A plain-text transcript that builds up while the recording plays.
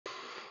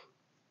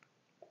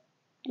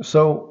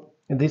So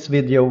this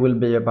video will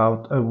be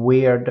about a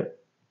weird,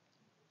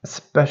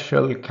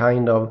 special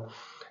kind of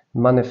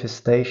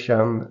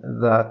manifestation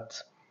that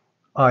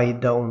I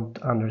don't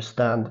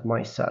understand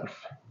myself.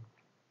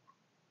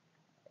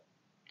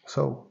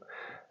 So,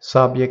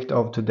 subject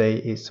of today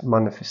is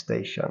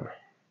manifestation.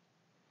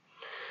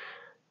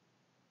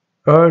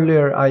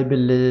 Earlier I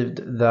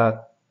believed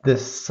that the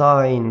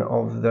sign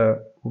of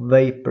the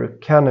vapor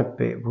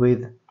canopy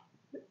with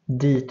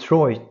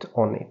Detroit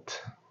on it,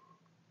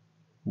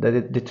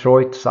 the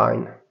Detroit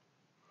sign,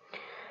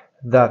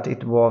 that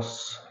it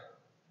was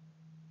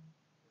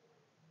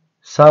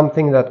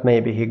something that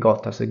maybe he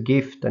got as a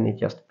gift and he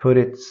just put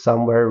it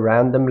somewhere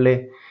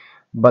randomly.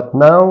 But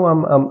now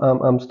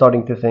I'm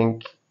starting to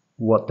think,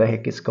 what the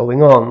heck is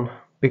going on?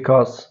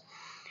 Because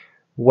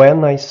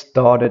when I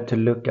started to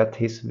look at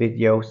his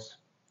videos,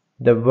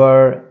 there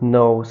were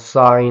no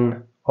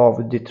sign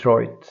of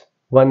Detroit.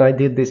 When I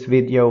did this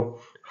video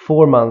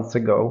 4 months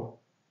ago,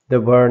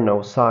 there were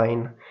no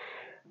sign.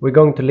 We're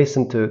going to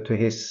listen to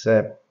his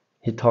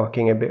he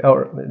talking a bit,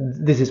 or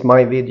this is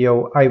my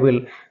video. I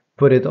will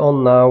put it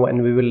on now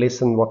and we will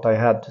listen what I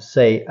had to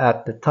say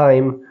at the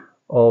time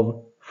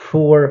of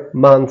 4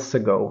 months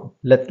ago.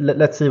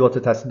 Let's see what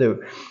it has to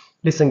do.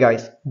 Listen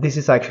guys, this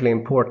is actually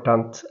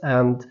important,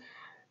 and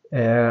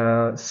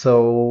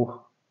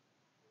so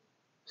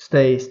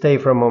stay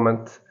for a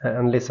moment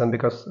and listen,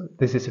 because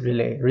this is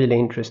really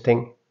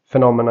interesting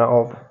phenomena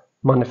of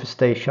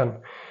manifestation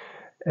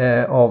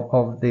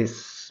of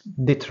this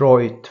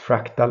Detroit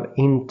fractal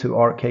into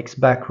Arcake's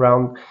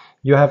background.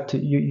 You have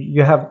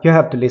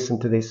to listen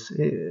to this.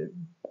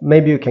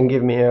 Maybe you can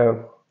give me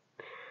a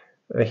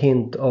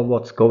hint of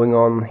what's going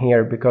on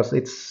here, because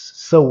it's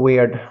so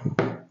weird.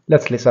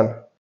 Let's listen.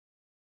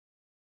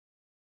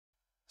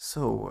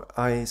 So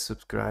I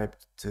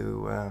subscribed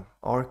to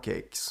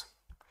Arcakes,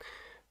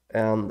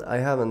 and I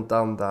haven't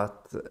done that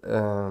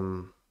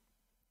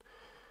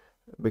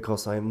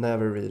because I've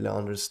never really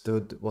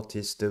understood what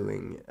he's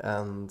doing,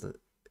 and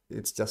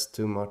it's just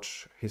too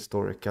much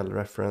historical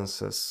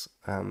references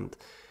and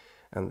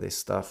this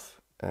stuff.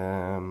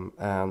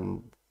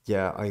 And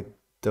yeah, I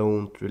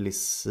don't really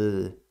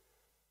see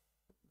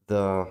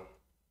the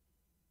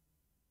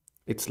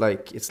it's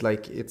like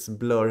it's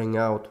blurring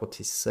out what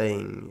he's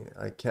saying.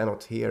 I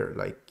cannot hear,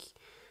 like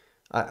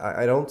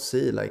I don't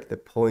see like the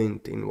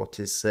point in what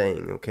he's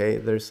saying. Okay,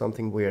 there's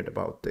something weird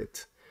about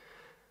it.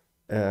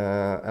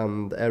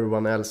 And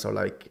everyone else are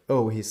like,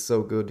 oh, he's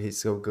so good, he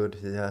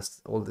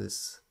has all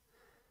these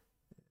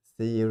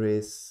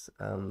theories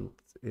and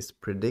is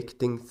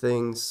predicting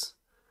things.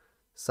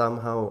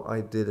 Somehow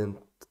I didn't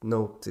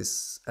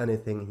notice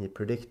anything he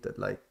predicted.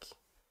 Like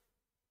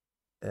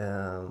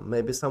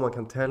maybe someone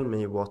can tell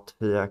me what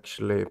he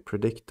actually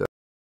predicted.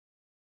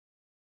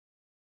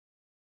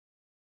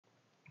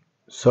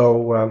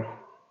 So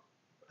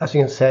as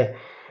you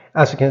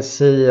can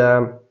see,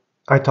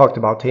 I talked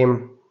about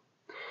him,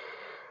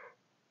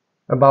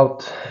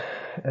 about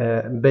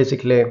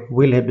basically,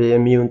 will he be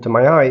immune to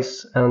my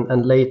eyes,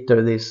 and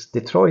later this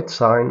Detroit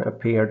sign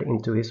appeared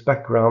into his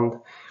background.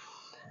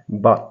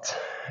 But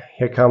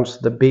here comes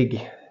the big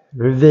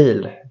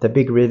reveal.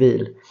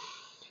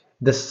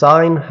 The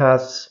sign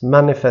has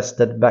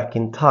manifested back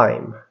in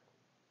time,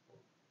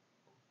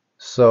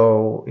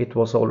 so it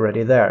was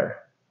already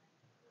there.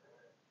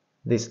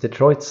 This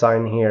Detroit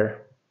sign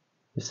here,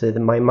 you see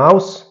my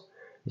mouse,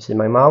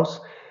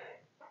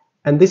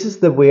 and this is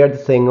the weird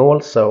thing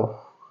also.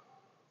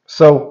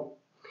 So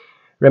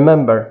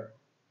remember,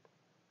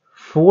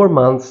 4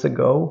 months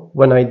ago,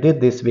 when I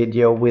did this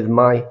video with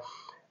my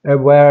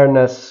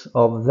awareness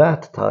of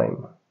that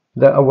time,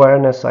 the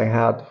awareness I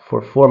had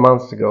for 4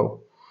 months ago,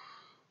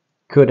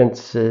 couldn't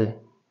see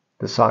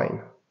the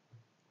sign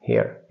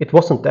here. It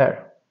wasn't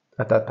there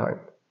at that time.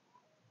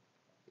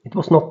 It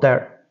was not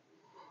there.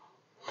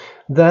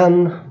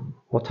 Then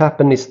what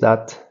happened is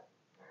that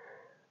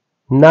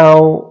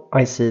now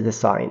I see the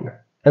sign,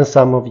 and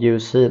some of you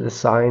see the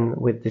sign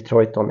with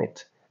Detroit on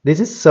it. This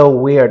is so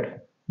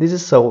weird.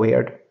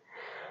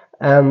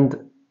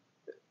 And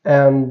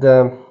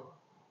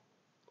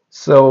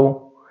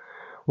so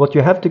what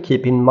you have to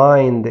keep in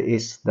mind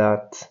is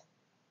that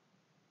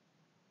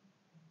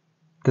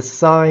the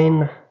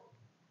sign,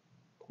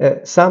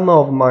 some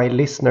of my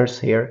listeners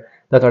here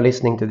that are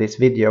listening to this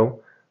video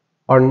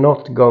are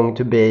not going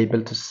to be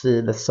able to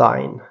see the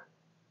sign.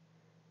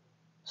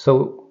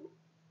 So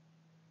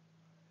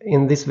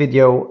in this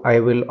video I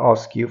will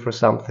ask you for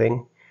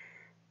something.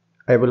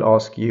 I will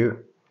ask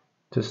you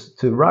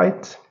to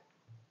write.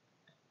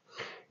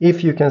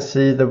 If you can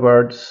see the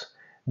words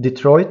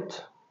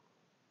Detroit,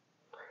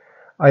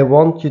 I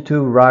want you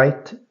to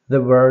write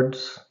the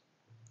words.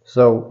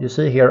 So you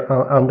see here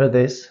under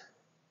this,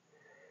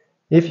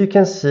 if you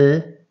can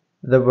see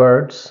the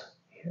words,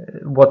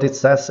 what it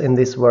says in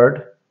this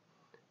word,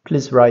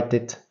 please write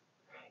it.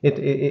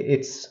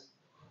 It's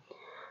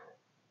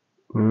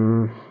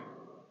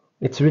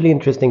really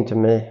interesting to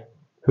me.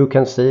 Who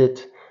can see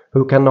it?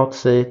 Who cannot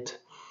see it?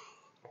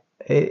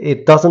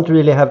 It doesn't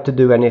really have to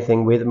do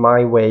anything with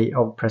my way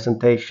of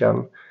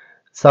presentation.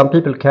 Some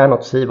people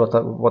cannot see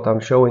what I'm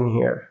showing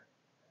here,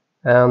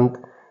 and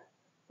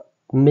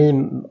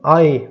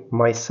I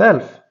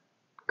myself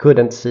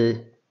couldn't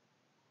see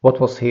what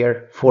was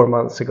here 4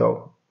 months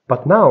ago,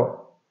 but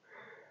now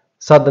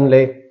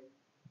suddenly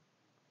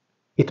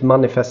it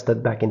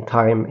manifested back in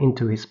time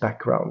into his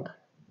background.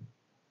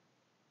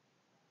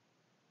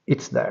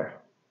 It's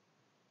there,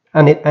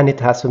 and it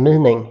has a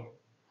meaning.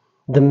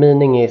 The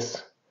meaning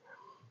is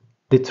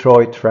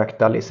Detroit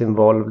fractal is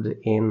involved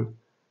in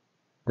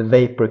the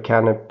vapor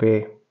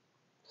canopy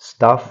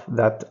stuff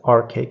that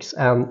archaix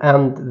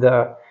and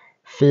the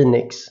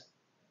phoenix,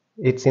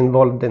 it's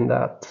involved in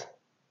that.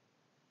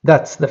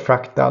 That's the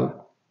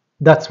fractal.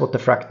 That's what the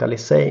fractal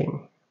is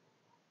saying.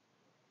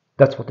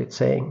 That's what it's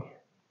saying.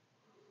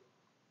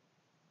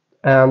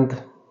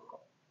 And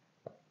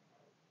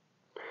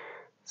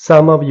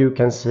some of you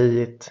can see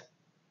it.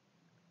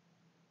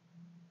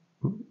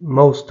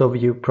 Most of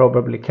you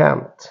probably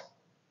can't.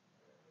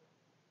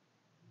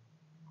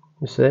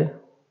 You see?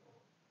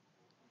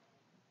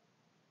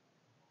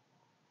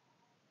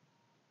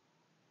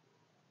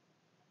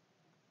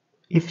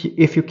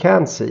 If you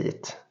can see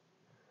it,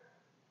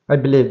 I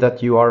believe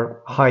that you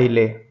are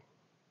highly,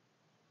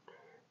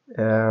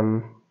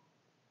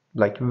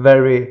 like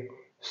very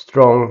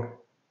strong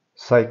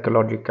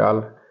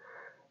psychological,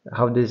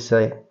 how do you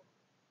say?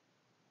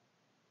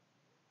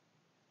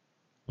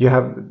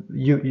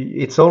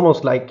 It's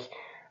almost like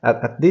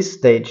at this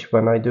stage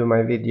when I do my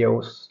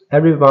videos,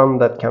 everyone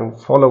that can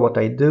follow what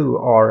I do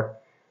are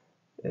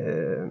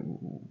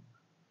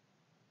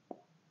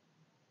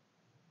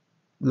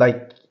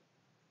like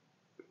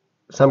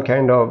some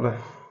kind of,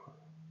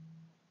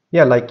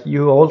 yeah, like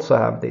you also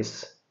have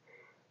this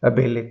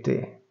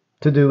ability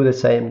to do the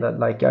same that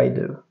like I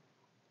do,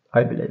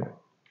 I believe,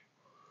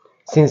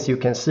 since you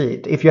can see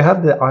it. If you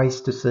have the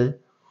eyes to see,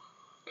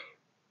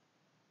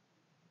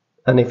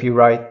 and if you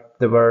write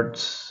the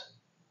words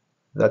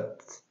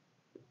that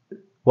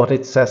what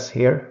it says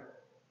here,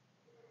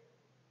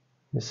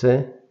 you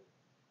see,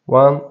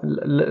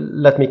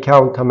 let me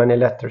count how many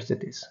letters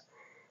it is.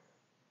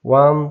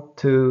 1,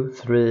 2,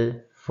 3,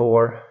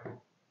 4,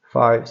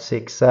 5,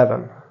 6,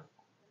 7.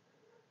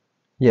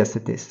 Yes,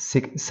 it is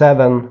 6,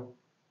 7.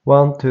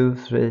 1, 2,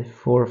 3,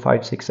 4,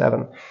 5, 6,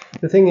 7.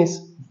 The thing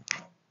is,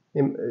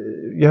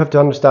 you have to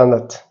understand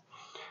that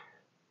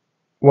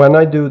when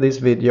I do this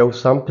video,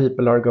 some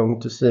people are going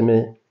to see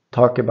me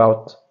talk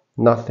about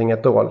nothing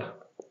at all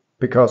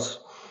because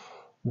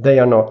they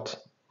are not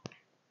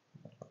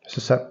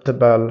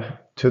susceptible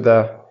to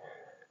the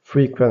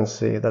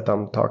frequency that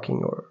I'm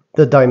talking, or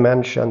the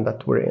dimension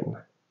that we're in.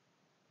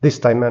 This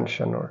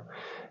dimension or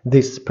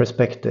this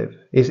perspective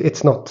is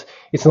it's not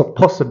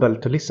possible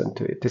to listen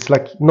to it. It's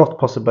like not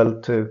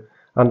possible to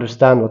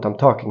understand what I'm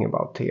talking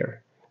about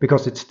here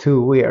because it's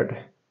too weird.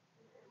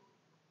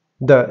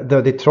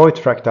 The Detroit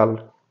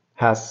fractal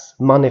has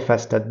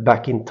manifested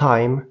back in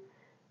time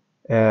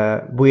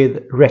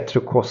with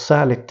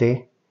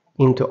retrocausality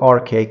into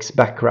archaix's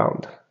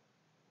background,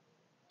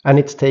 and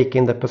it's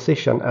taken the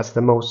position as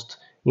the most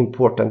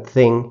important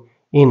thing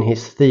in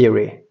his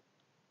theory.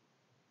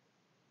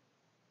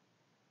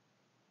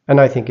 And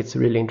I think it's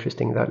really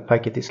interesting that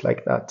like it is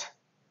like that.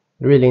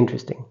 Really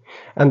interesting.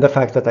 And the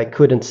fact that I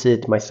couldn't see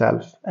it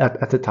myself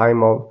at the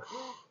time of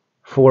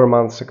 4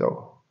 months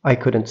ago. I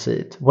couldn't see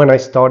it. When I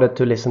started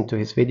to listen to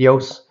his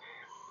videos,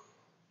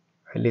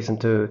 I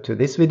listened to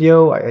this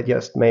video. I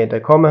just made a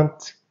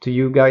comment to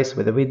you guys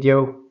with a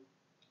video.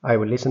 I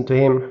will listen to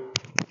him.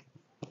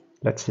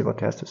 Let's see what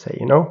he has to say,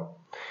 you know?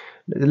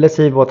 Let's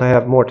see what I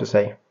have more to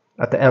say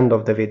at the end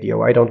of the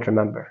video. I don't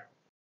remember.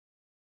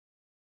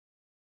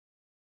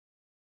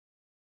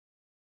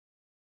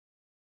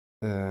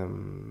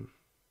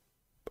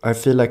 I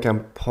feel like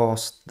I'm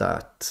past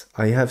that.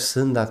 I have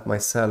seen that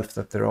myself,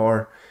 that there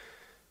are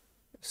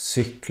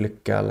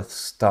cyclical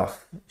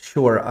stuff.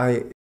 Sure,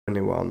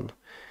 anyone.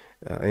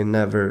 I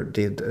never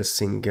did a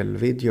single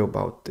video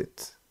about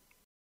it.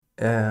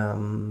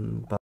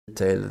 But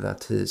detail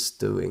that he's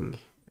doing,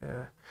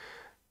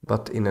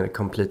 but in a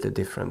completely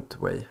different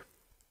way.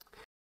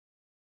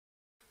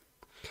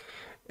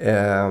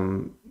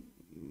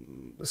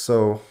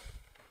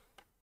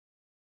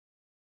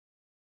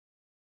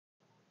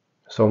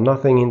 So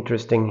nothing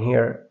interesting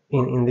here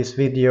in this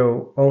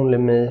video, only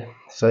me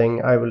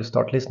saying I will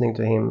start listening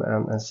to him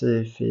and see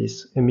if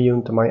he's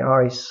immune to my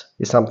eyes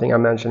is something I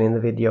mentioned in the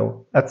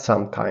video at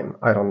some time,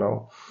 I don't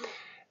know.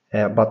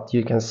 But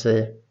you can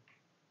see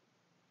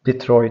the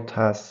Detroit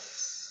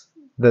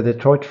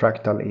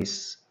fractal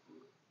is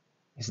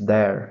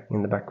there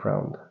in the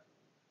background,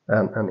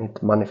 and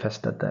it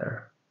manifested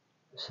there,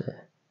 you see.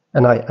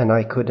 And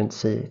I couldn't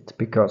see it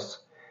because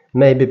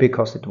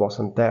it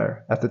wasn't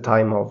there at the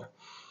time of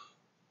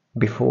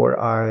before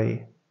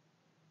I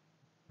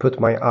put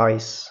my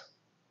eyes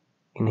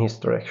in his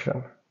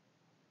direction.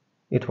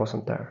 It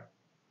wasn't there.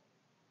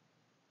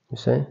 You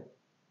see?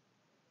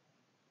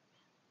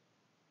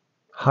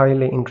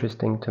 Highly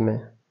interesting to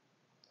me.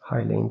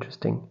 Highly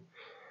interesting.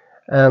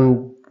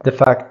 And the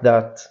fact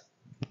that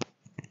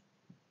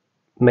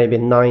maybe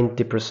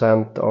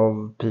 90%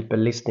 of people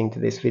listening to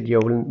this video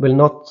will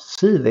not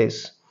see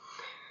this.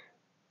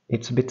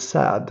 It's a bit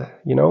sad,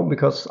 you know,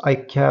 because I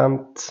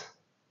can't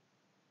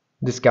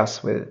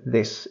discuss with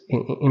this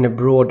in a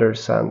broader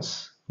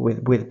sense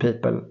with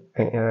people.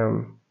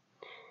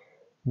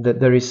 That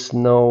there is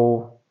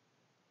no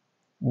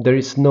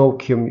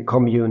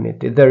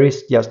community. There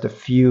is just a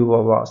few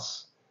of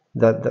us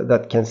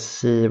that can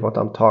see what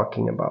I'm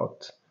talking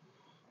about.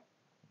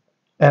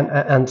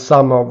 And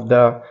some of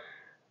the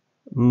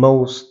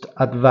most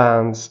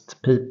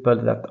advanced people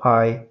that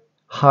I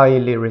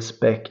highly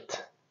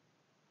respect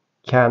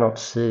cannot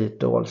see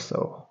it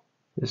also.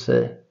 You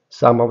see,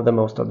 some of the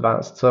most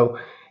advanced. So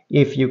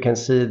if you can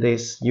see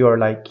this, you're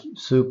like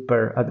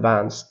super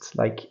advanced,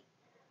 like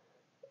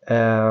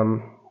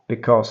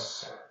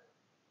because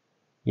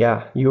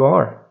yeah, you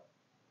are.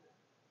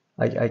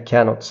 I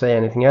cannot say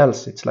anything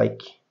else. It's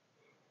like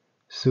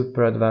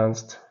super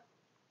advanced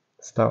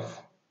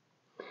stuff.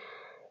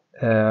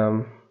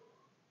 And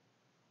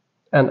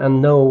I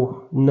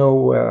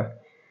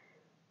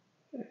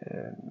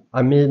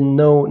mean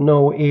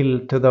no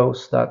ill to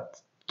those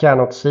that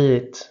cannot see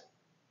it.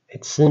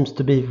 It seems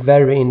to be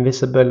very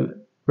invisible.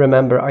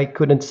 Remember, I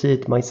couldn't see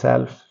it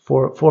myself.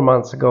 4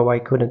 months ago, I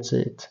couldn't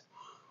see it.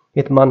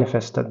 It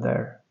manifested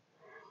there.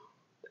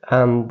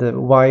 And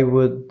why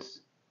would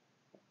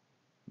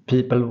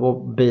people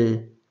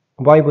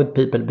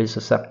be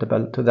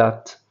susceptible to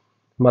that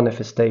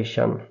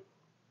manifestation?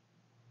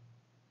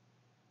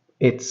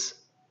 It's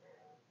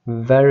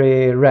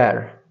very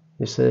rare,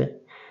 you see.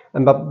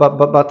 And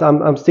but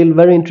I'm still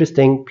very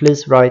interesting.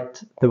 Please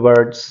write the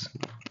words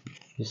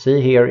you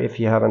see here if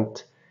you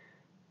haven't.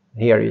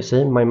 Here you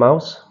see my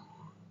mouse.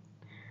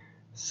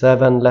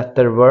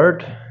 7-letter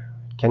word.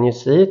 Can you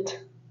see it?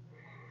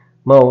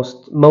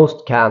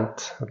 Most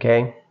can't.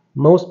 Okay,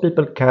 most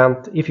people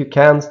can't. If you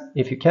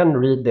can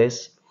read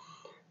this,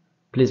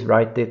 please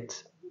write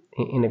it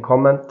in a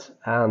comment,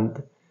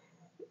 and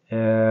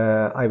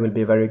I will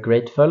be very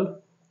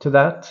grateful to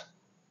that.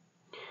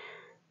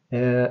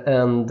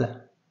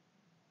 And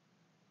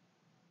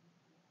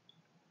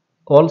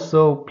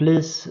also,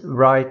 please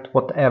write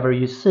whatever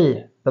you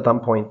see that I'm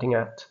pointing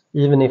at,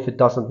 even if it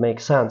doesn't make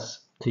sense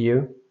to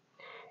you.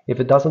 If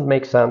it doesn't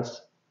make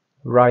sense,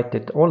 write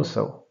it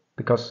also,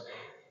 because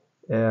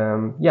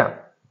yeah,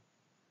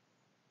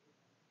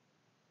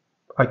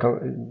 I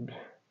can.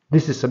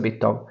 This is a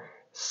bit of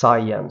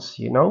science,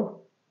 you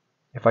know,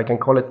 if I can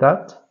call it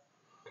that.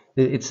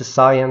 It's a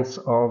science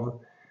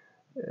of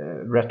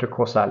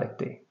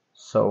retrocausality.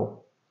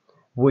 So,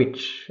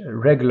 which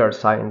regular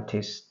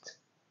scientists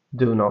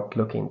do not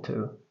look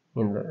into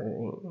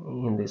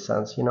in this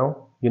sense, you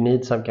know. You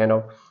need some kind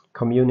of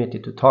community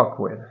to talk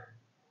with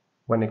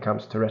when it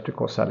comes to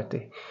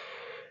retrocausality.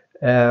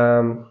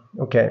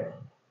 Okay,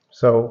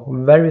 so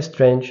very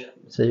strange.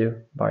 See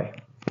you. Bye.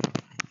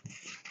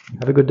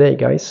 Have a good day,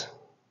 guys.